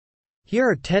Here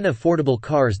are 10 affordable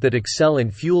cars that excel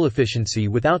in fuel efficiency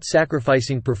without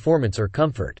sacrificing performance or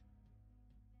comfort.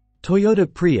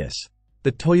 Toyota Prius.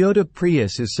 The Toyota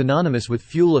Prius is synonymous with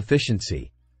fuel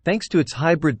efficiency, thanks to its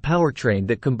hybrid powertrain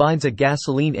that combines a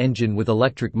gasoline engine with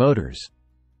electric motors.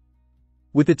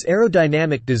 With its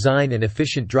aerodynamic design and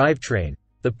efficient drivetrain,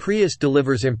 the Prius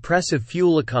delivers impressive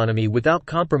fuel economy without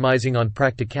compromising on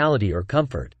practicality or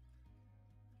comfort.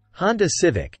 Honda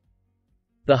Civic.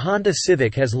 The Honda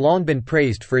Civic has long been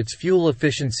praised for its fuel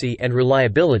efficiency and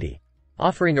reliability,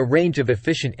 offering a range of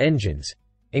efficient engines,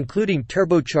 including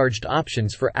turbocharged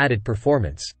options for added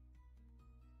performance.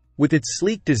 With its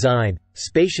sleek design,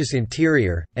 spacious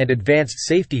interior, and advanced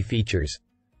safety features,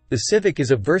 the Civic is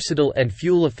a versatile and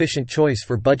fuel-efficient choice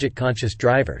for budget-conscious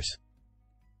drivers.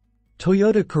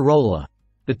 Toyota Corolla.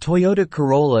 The Toyota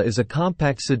Corolla is a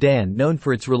compact sedan known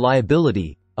for its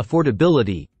reliability,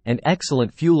 affordability, and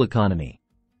excellent fuel economy.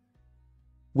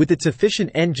 With its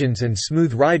efficient engines and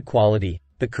smooth ride quality,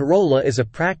 the Corolla is a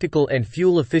practical and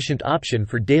fuel-efficient option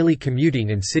for daily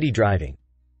commuting and city driving.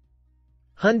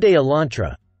 Hyundai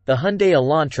Elantra. The Hyundai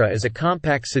Elantra is a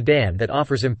compact sedan that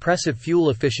offers impressive fuel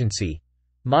efficiency,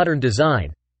 modern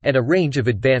design, and a range of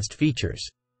advanced features.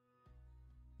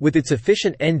 With its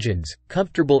efficient engines,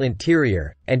 comfortable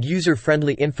interior, and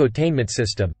user-friendly infotainment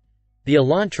system, the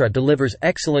Elantra delivers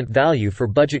excellent value for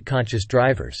budget-conscious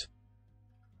drivers.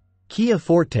 Kia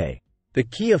Forte. The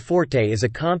Kia Forte is a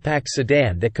compact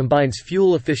sedan that combines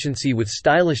fuel efficiency with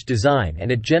stylish design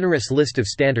and a generous list of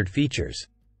standard features.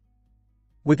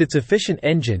 With its efficient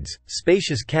engines,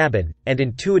 spacious cabin, and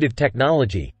intuitive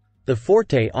technology, the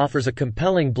Forte offers a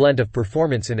compelling blend of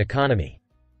performance and economy.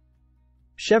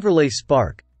 Chevrolet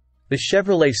Spark. The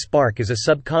Chevrolet Spark is a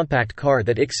subcompact car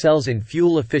that excels in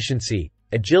fuel efficiency,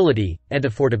 agility, and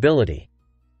affordability.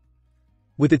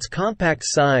 With its compact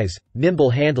size,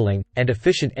 nimble handling, and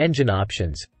efficient engine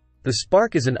options, the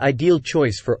Spark is an ideal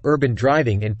choice for urban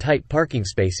driving and tight parking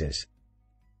spaces.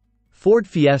 Ford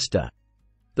Fiesta.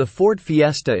 The Ford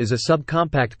Fiesta is a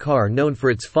subcompact car known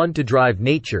for its fun-to-drive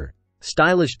nature,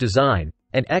 stylish design,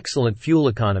 and excellent fuel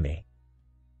economy.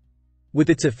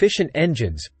 With its efficient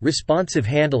engines, responsive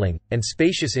handling, and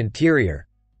spacious interior,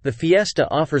 the Fiesta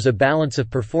offers a balance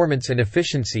of performance and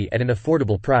efficiency at an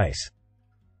affordable price.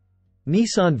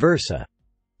 Nissan Versa.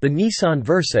 The Nissan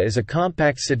Versa is a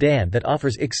compact sedan that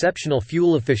offers exceptional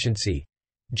fuel efficiency,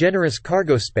 generous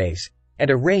cargo space,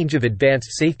 and a range of advanced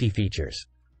safety features.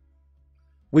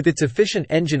 With its efficient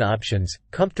engine options,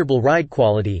 comfortable ride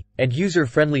quality, and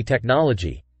user-friendly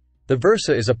technology, the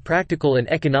Versa is a practical and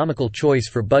economical choice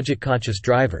for budget-conscious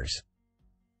drivers.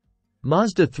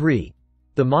 Mazda 3.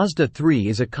 The Mazda 3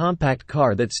 is a compact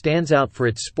car that stands out for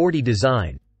its sporty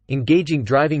design, engaging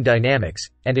driving dynamics,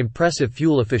 and impressive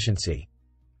fuel efficiency.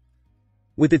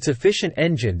 With its efficient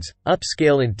engines,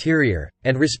 upscale interior,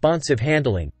 and responsive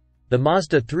handling, the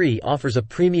Mazda 3 offers a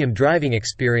premium driving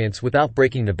experience without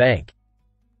breaking the bank.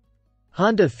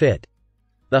 Honda Fit.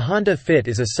 The Honda Fit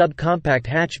is a subcompact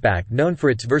hatchback known for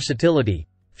its versatility,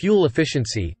 fuel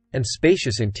efficiency, and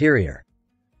spacious interior.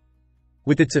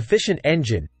 With its efficient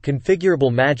engine,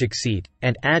 configurable magic seat,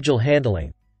 and agile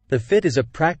handling, the Fit is a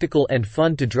practical and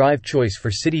fun-to-drive choice for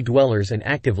city dwellers and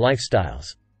active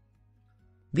lifestyles.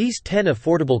 These 10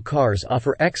 affordable cars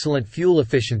offer excellent fuel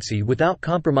efficiency without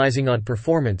compromising on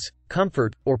performance,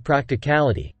 comfort, or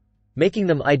practicality, making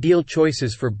them ideal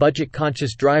choices for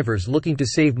budget-conscious drivers looking to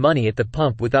save money at the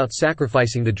pump without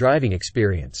sacrificing the driving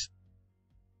experience.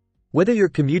 Whether you're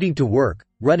commuting to work,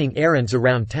 running errands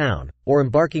around town, or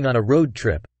embarking on a road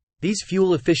trip, these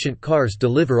fuel-efficient cars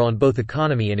deliver on both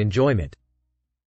economy and enjoyment.